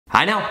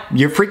I know,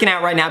 you're freaking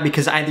out right now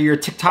because either your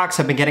TikToks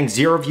have been getting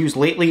 0 views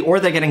lately, or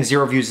they're getting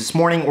 0 views this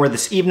morning or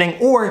this evening,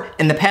 or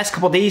in the past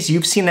couple days,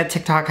 you've seen that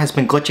TikTok has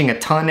been glitching a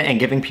ton and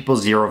giving people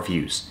 0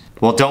 views.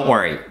 Well, don't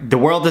worry. The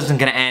world isn't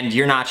gonna end.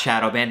 You're not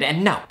shadow banned.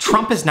 And no,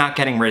 Trump is not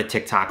getting rid of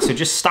TikTok. So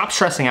just stop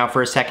stressing out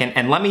for a second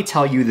and let me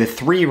tell you the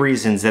 3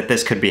 reasons that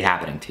this could be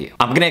happening to you.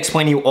 I'm gonna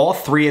explain to you all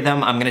 3 of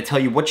them. I'm gonna tell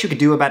you what you could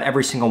do about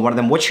every single one of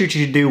them, what you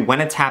should do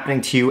when it's happening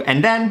to you,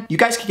 and then you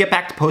guys can get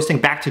back to posting,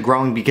 back to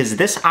growing, because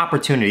this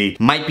opportunity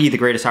might be the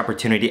greatest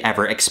opportunity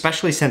ever,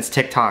 especially since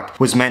TikTok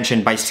was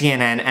mentioned by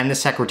CNN and the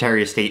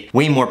Secretary of State.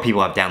 Way more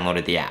people have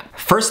downloaded the app.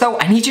 First though,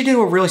 I need you to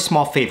do a really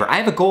small favor. I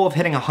have a goal of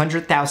hitting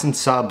 100,000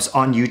 subs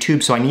on YouTube,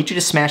 so I need you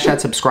to smash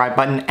that subscribe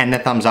button and the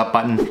thumbs up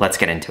button. Let's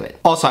get into it.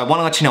 Also, I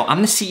wanna let you know,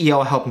 I'm the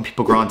CEO of helping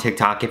people grow on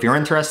TikTok. If you're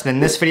interested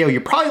in this video,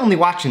 you're probably only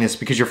watching this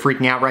because you're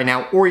freaking out right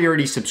now, or you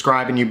already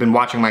subscribed and you've been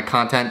watching my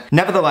content.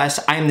 Nevertheless,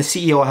 I am the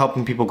CEO of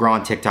helping people grow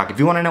on TikTok. If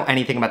you wanna know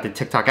anything about the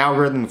TikTok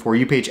algorithm, the For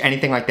You page,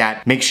 anything like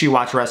that, make sure you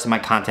watch the rest of my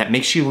content.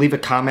 Make sure you leave a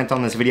comment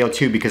on this video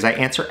too, because I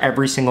answer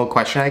every single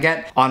question I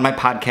get on my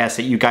podcast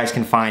that you guys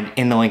can find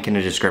in the link in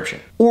the description.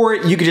 Or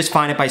you could just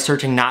find it by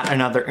searching Not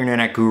Another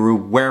Internet Guru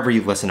wherever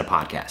you listen to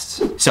podcasts.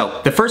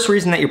 So the first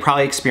reason that you're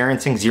probably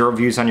experiencing 0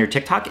 views on your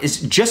TikTok is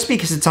just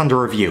because it's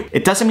under review.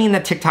 It doesn't mean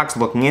that TikTok's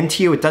looking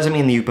into you. It doesn't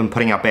mean that you've been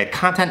putting out bad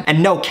content.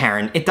 And no,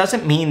 Karen, it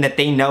doesn't mean that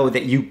they know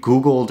that you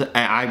Googled,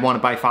 I want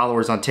to buy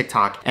followers on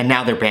TikTok, and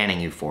now they're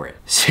banning you for it.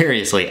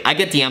 Seriously, I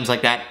get DMs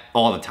like that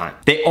all the time.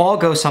 They all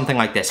go something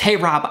like this. Hey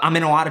Rob, I'm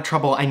in a lot of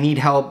trouble. I need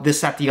help, this,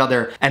 that, the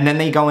other. And then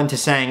they go into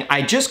saying,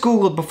 I just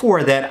Googled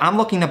before that I'm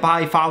looking to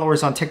buy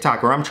followers on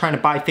TikTok, or I'm trying to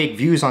buy fake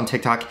views on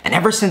TikTok. And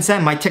ever since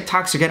then, my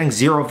TikToks are getting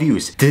 0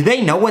 views. Do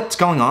they know what's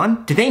going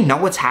on? Do they know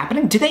what's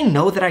happening? Do they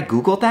know that I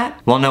Googled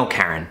that? Well, no,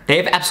 Karen. They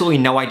have absolutely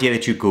no idea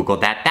that you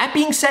Googled that. That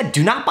being said,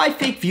 do not buy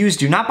fake views.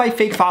 Do not buy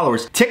fake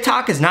followers.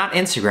 TikTok is not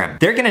Instagram.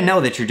 They're gonna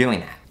know that you're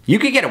doing that. You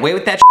could get away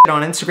with that shit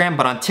on Instagram,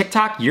 but on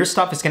TikTok, your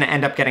stuff is gonna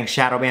end up getting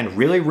shadow banned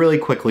really, really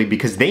quickly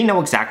because they know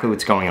exactly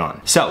what's going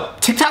on. So,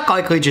 TikTok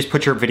likely just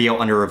put your video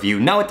under review.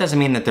 No, it doesn't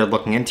mean that they're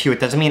looking into you.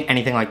 It doesn't mean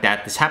anything like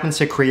that. This happens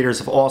to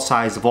creators of all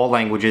sizes, of all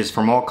languages,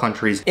 from all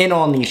countries, in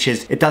all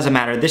niches. It doesn't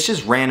matter. This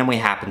just randomly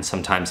happens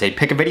sometimes. They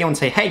pick a video and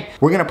say, hey,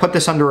 we're gonna put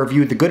this under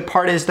review. The good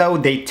part is though,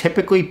 they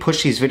typically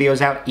push these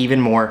videos out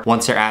even more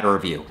once they're out of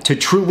review. To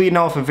truly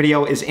know if a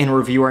video is in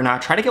review or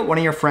not, try to get one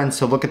of your friends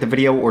to look at the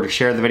video or to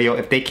share the video.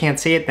 If they can't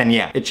see it, then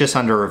yeah, it's just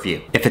under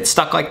review. If it's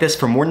stuck like this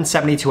for more than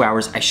 72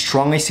 hours, I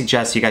strongly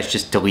suggest you guys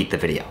just delete the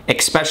video.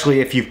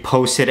 Especially if you've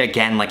posted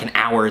again like an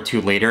hour or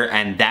 2 later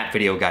and that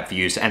video got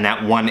views and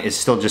that one is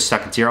still just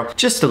stuck at 0,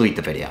 just delete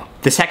the video.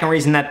 The second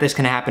reason that this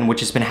can happen,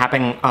 which has been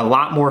happening a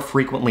lot more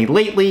frequently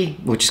lately,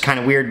 which is kind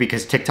of weird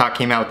because TikTok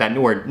came out with that,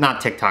 or not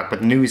TikTok,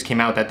 but the news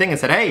came out with that thing and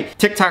said, hey,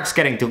 TikTok's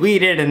getting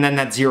deleted, and then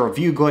that 0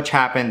 view glitch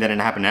happened, and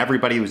it happened to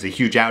everybody. It was a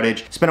huge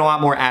outage. It's been a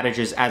lot more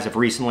outages as of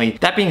recently.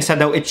 That being said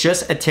though, it's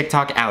just a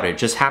TikTok outage. It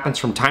just happens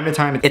from time to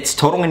time. It's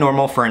totally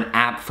normal for an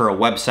app, for a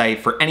website,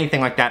 for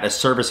anything like that, a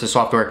service, a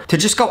software, to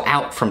just go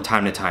out from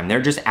time to time.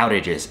 They're just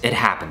outages. It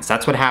happens.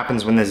 That's what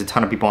happens when there's a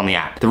ton of people on the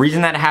app. The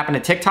reason that happened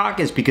to TikTok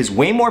is because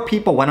way more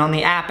people went on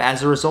the app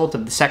as a result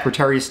of the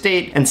Secretary of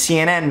State and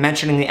CNN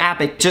mentioning the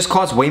app. It just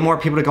caused way more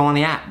people to go on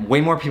the app.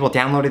 Way more people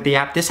downloaded the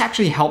app. This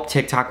actually helped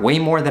TikTok way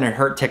more than it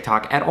hurt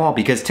TikTok at all,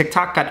 because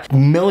TikTok got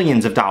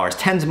millions of dollars,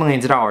 tens of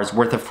millions of dollars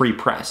worth of free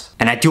press.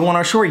 And I do want to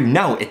assure you,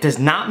 no, it does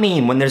not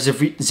mean when there's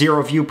a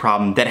 0 view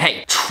problem that,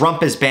 hey,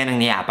 Trump is banning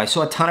the app. I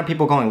saw a ton of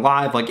people going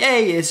live like,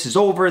 hey, this is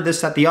over, this,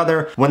 that, the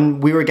other,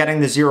 when we were getting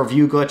the 0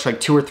 view glitch like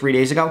 2 or 3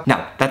 days ago.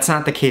 No, that's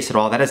not the case at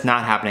all. That is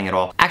not happening at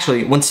all.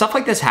 Actually, when stuff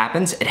like this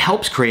happens, it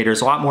helps creators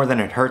a lot more than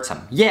it hurts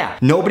them. Yeah,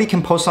 nobody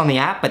can post on the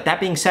app, but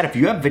that being said, if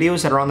you have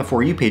videos that are on the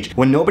For You page,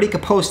 when nobody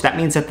can post, that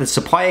means that the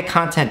supply of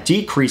content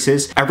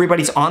decreases.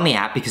 Everybody's on the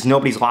app because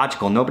nobody's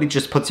logical. Nobody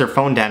just puts their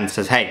phone down and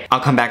says, hey, I'll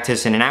come back to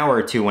this in an hour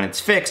or 2 when it's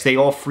fixed. They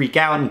all freak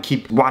out and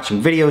keep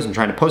watching videos and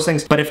trying to post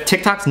things. But if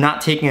TikTok's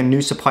not taking a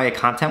new supply of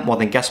content, well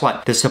then guess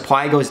what? The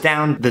supply goes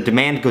down, the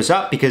demand goes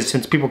up, because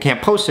since people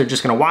can't post, they're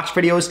just gonna watch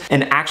videos,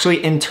 and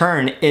actually in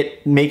turn,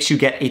 it makes you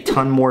get a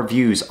ton more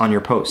views on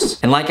your posts.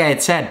 And like I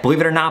had said,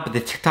 believe it or not, but the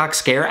TikTok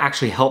scare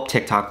actually helped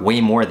TikTok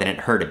way more than it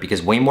hurt it,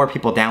 because way more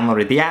people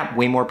downloaded the app,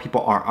 way more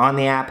people are on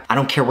the app. I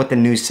don't care what the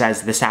news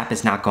says, this app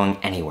is not going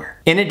anywhere.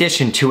 In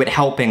addition to it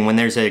helping when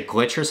there's a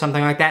glitch or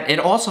something like that, it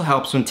also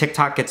helps when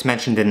TikTok gets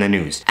mentioned in the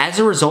news. As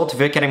a result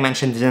of it getting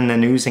mentioned in the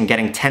news and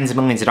getting tens of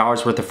millions of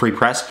dollars worth of free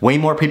press, way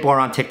more people are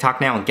on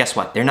TikTok now, and guess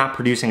what? They're not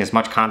producing as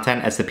much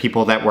content as the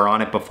people that were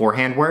on it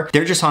beforehand were.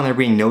 They're just on there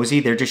being nosy,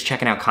 they're just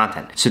checking out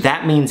content. So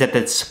that means that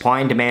the supply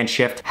and demand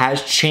shift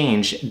has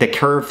changed, the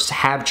curves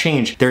have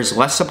changed. There's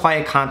less supply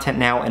of content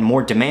now and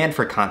more demand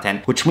for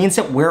content, which means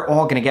that we're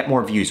all gonna get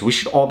more views. We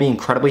should all be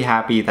incredibly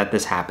happy that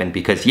this happened,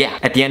 because yeah,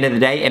 at the end of the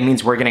day, it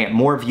means we're gonna get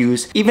more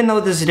views. Even though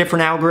there's a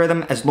different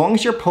algorithm, as long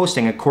as you're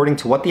posting according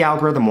to what the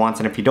algorithm wants,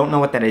 and if you don't know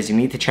what that is, you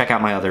need to check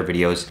out my other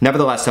videos.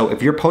 Nevertheless though,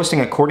 if you're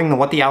posting according to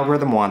what the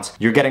algorithm wants,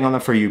 you're getting on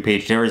the For You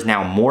page, there is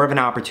now more of an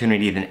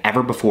opportunity than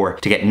ever before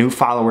to get new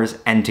followers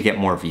and to get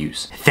more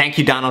views. Thank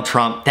you, Donald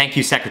Trump. Thank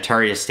you,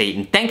 Secretary of State.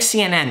 And thanks,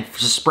 CNN, for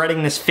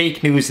spreading this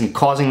fake news and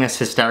causing this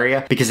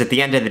hysteria, because at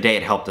the end of the day,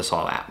 it helped us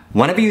all out.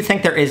 Whenever you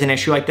think there is an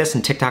issue like this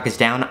and TikTok is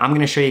down, I'm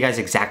gonna show you guys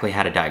exactly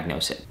how to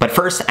diagnose it. But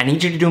first, I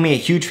need you to do me a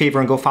huge favor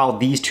and go follow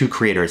these two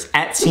creators,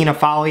 at Cena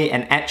Folly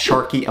and at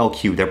Sharky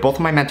LQ. They're both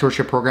in my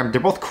mentorship program. They're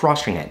both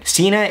crushing it.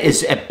 Cena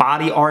is a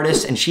body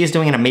artist and she is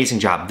doing an amazing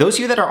job. Those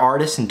of you that are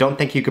artists and don't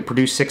think you could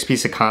produce 6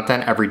 pieces of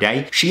content every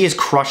day, she is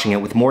crushing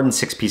it with more than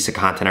 6 pieces of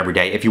content every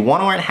day. If you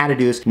want to learn how to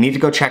do this, you need to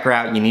go check her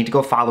out. You need to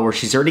go follow her.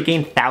 She's already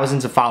gained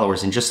thousands of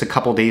followers in just a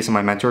couple days in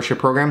my mentorship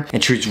program,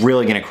 and she's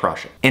really gonna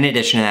crush it. In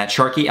addition to that,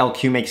 Sharky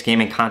LQ makes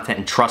gaming content,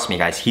 and trust me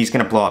guys, he's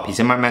gonna blow up. He's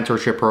in my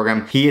mentorship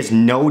program. He is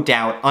no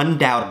doubt,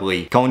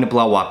 undoubtedly going to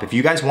blow up. If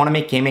you guys wanna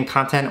make gaming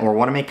content or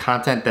wanna make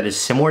content that is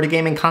similar to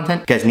gaming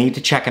content, you guys need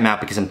to check him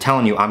out, because I'm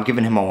telling you, I'm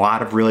giving him a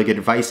lot of really good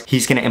advice.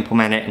 He's gonna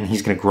implement it and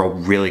he's gonna grow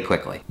really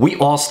quickly. We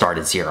all start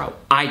at zero.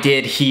 I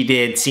did, he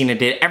did, Cena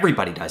did,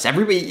 everybody does.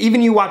 Everybody,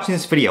 even you watching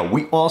this video,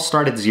 we all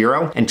start at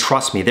zero, and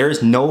trust me, there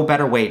is no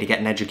better way to get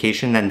an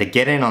education than to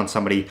get in on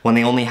somebody when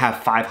they only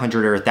have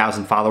 500 or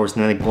 1,000 followers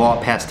and then they blow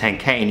up past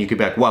 10K, and you could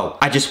be like, whoa,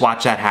 I just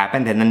watched that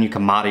happen, and then you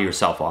can model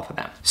yourself off of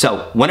them.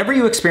 So whenever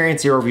you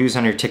experience 0 views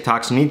on your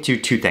TikToks, you need to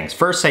do 2 things.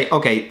 First, say,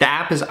 okay, the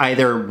app is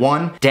either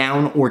 1,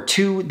 down, or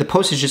 2, the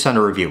post is just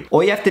under review.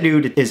 All you have to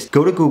do is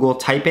go to Google,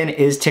 type in,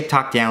 is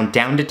TikTok down?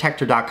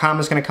 Downdetector.com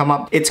is gonna come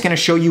up. It's gonna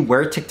show you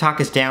where TikTok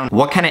is down,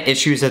 what kind of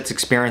issues it's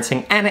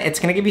experiencing, and it's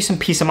gonna give you some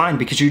peace of mind,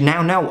 because you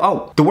now know,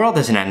 oh, the world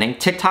isn't ending.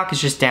 TikTok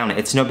is just down.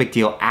 It's no big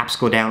deal. Apps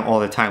go down all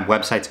the time.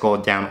 Websites go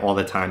down all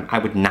the time. I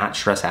would not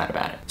stress out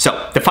about it.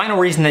 So the final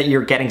reason that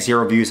you're getting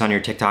 0 views on your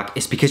TikTok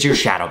is because you're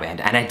shadow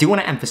banned. And I do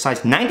want to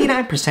emphasize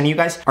 99% of you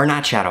guys are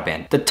not shadow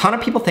banned. A ton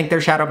of people think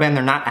they're shadow banned.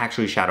 They're not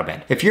actually shadow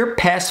banned. If your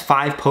past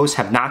 5 posts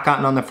have not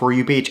gotten on the For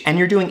You page and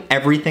you're doing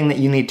everything that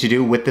you need to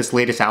do with this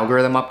latest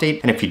algorithm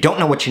update, and if you don't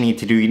know what you need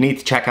to do, you need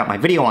to check out my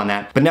video on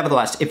that. But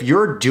nevertheless, if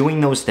you're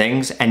doing those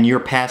things and your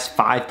past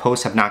 5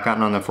 posts have not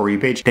gotten on the For You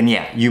page, then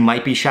yeah, you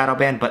might be shadow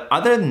banned. But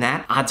other than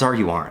that, odds are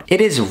you aren't.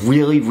 It is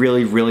really,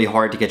 really, really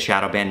hard to get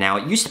shadow banned now.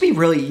 It used to be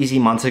really easy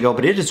months ago,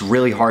 but it is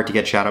really hard to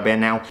get shadow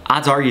banned now.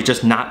 Odds are you're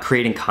just not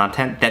creating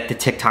content that the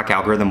TikTok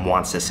algorithm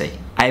wants to see.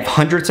 I have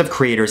hundreds of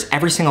creators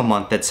every single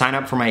month that sign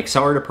up for my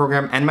accelerator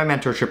program and my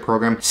mentorship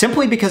program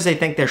simply because they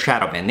think they're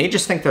shadow banned. They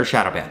just think they're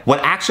shadow banned. What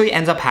actually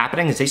ends up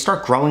happening is they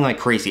start growing like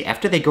crazy.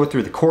 After they go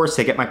through the course,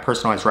 they get my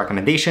personalized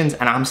recommendations,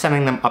 and I'm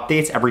sending them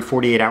updates every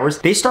 48 hours.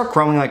 They start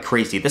growing like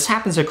crazy. This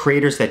happens to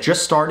creators that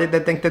just started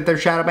that think that they're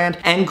shadow banned,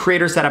 and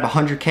creators that have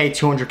 100K,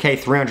 200K,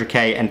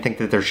 300K and think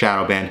that they're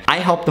shadow banned. I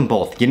help them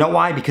both. You know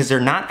why? Because they're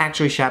not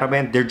actually shadow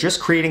banned. They're just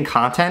creating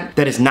content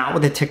that is not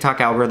what the TikTok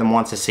algorithm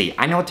wants to see.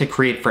 I know what to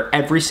create for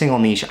every single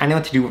niche. I know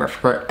what to do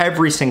for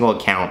every single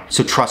account.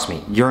 So trust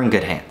me, you're in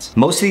good hands.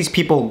 Most of these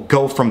people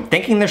go from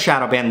thinking they're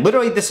shadow banned.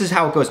 Literally, this is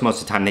how it goes most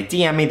of the time. They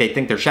DM me, they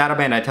think they're shadow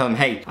banned. I tell them,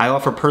 hey, I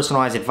offer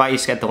personalized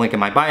advice. Get the link in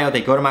my bio.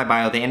 They go to my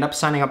bio. They end up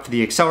signing up for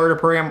the accelerator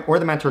program or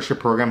the mentorship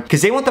program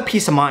because they want the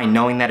peace of mind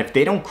knowing that if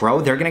they don't grow,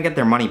 they're gonna get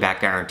their money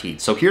back guaranteed.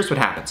 So here's what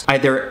happens.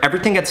 Either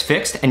everything gets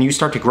fixed and you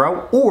start to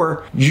grow,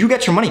 or you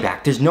get your money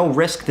back. There's no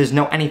risk, there's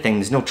no anything,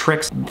 there's no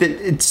tricks.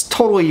 It's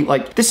totally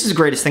like, this is the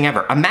greatest thing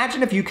ever.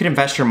 Imagine if you could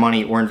invest your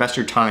money or invest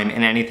your time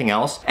in anything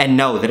else and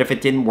know that if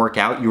it didn't work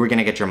out, you were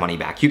gonna get your money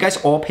back. You guys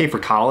all pay for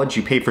college,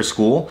 you pay for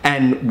school,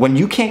 and when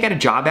you can't get a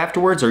job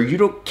afterwards or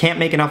you can't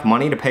make enough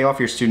money to pay off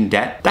your student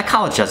debt, that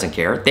college doesn't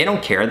care. They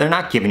don't care. They're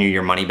not giving you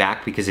your money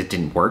back because it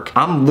didn't work.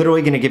 I'm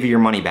literally gonna give you your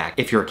money back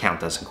if your account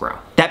doesn't grow.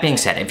 That being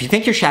said, if you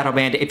think you're shadow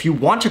banned, if you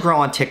want to grow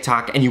on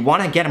TikTok and you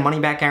want to get a money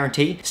back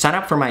guarantee, sign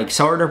up for my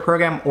accelerator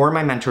program or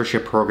my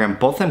mentorship program.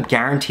 Both of them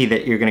guarantee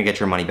that you're gonna get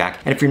your money back.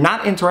 And if you're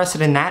not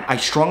interested in that, I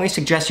strongly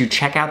suggest you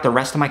check out the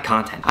rest of my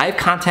content. I have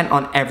content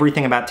on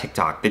everything about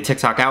TikTok. The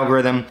TikTok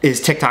algorithm,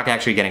 is TikTok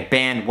actually getting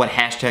banned, what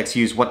hashtags to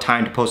use, what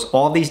time to post,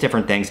 all these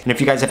different things. And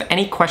if you guys have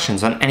any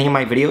questions on any of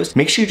my videos,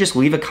 make sure you just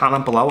leave a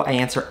comment below. I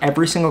answer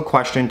every single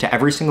question to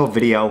every single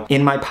video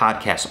in my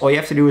podcast. All you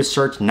have to do is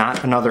search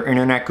Not Another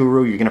Internet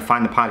Guru. You're gonna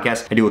find the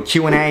podcast. I do a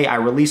Q&A. I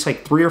release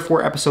like 3 or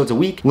 4 episodes a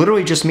week,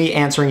 literally just me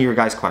answering your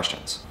guys'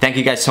 questions. Thank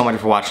you guys so much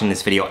for watching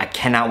this video. I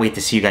cannot wait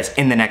to see you guys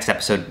in the next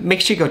episode.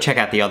 Make sure you go check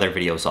out the other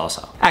videos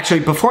also. Actually,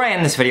 before I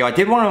end this video, I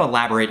did want to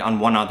elaborate on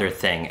one other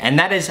thing, and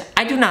that is,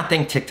 I do not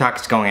think TikTok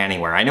is going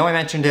anywhere. I know I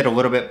mentioned it a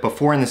little bit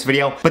before in this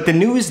video, but the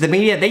news, the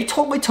media, they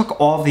totally took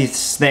all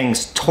these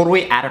things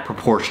totally out of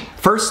proportion.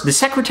 First, the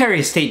Secretary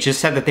of State just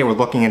said that they were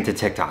looking into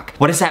TikTok.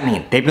 What does that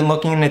mean? They've been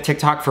looking into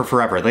TikTok for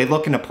forever. They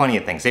look into plenty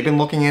of things. They've been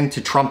looking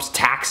into Trump's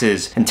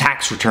taxes and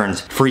tax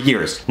returns for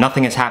years.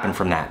 Nothing has happened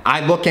from that.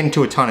 I look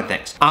into a ton of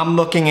things. I'm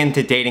looking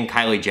into dating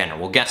Kylie Jenner.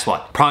 Well, guess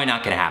what? Probably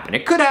not gonna happen.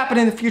 It could happen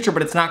in the future,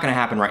 but it's not gonna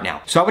happen right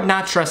now. So I would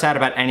not stress out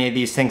about any of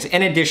these things.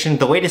 In addition,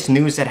 the latest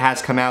news that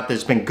has come out,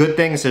 there's been good things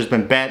things, there's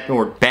been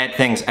bad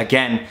things.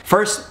 Again,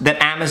 first, that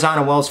Amazon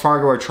and Wells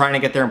Fargo are trying to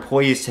get their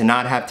employees to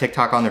not have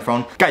TikTok on their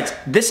phone. Guys,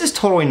 this is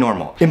totally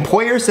normal.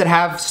 Employers that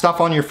have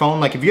stuff on your phone,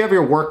 like if you have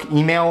your work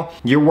email,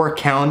 your work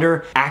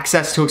calendar,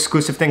 access to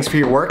exclusive things for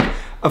your work,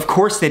 of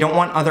course, they don't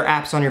want other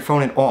apps on your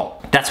phone at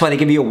all. That's why they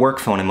give you a work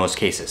phone in most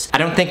cases. I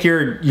don't think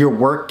your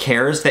work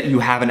cares that you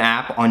have an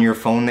app on your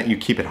phone that you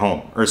keep at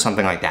home or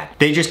something like that.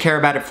 They just care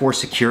about it for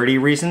security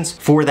reasons,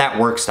 for that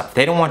work stuff.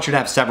 They don't want you to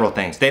have several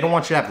things. They don't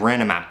want you to have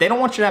random apps. They don't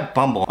want you to have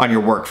Bumble on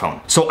your work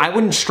phone. So I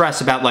wouldn't stress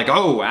about like,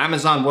 oh,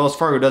 Amazon, Wells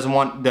Fargo doesn't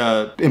want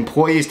the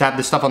employees to have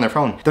this stuff on their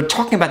phone. They're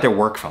talking about their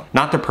work phone,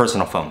 not their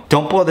personal phone.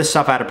 Don't blow this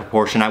stuff out of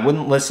proportion. I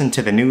wouldn't listen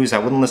to the news. I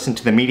wouldn't listen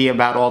to the media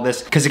about all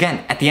this. Because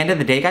again, at the end of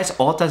the day, guys,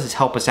 all it does is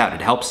help us out.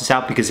 It helps us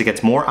out because it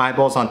gets more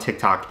eyeballs on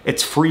TikTok.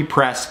 It's free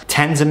press.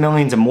 Tens of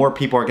millions and more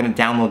people are gonna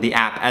download the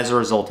app as a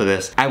result of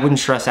this. I wouldn't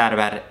stress out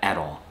about it at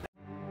all.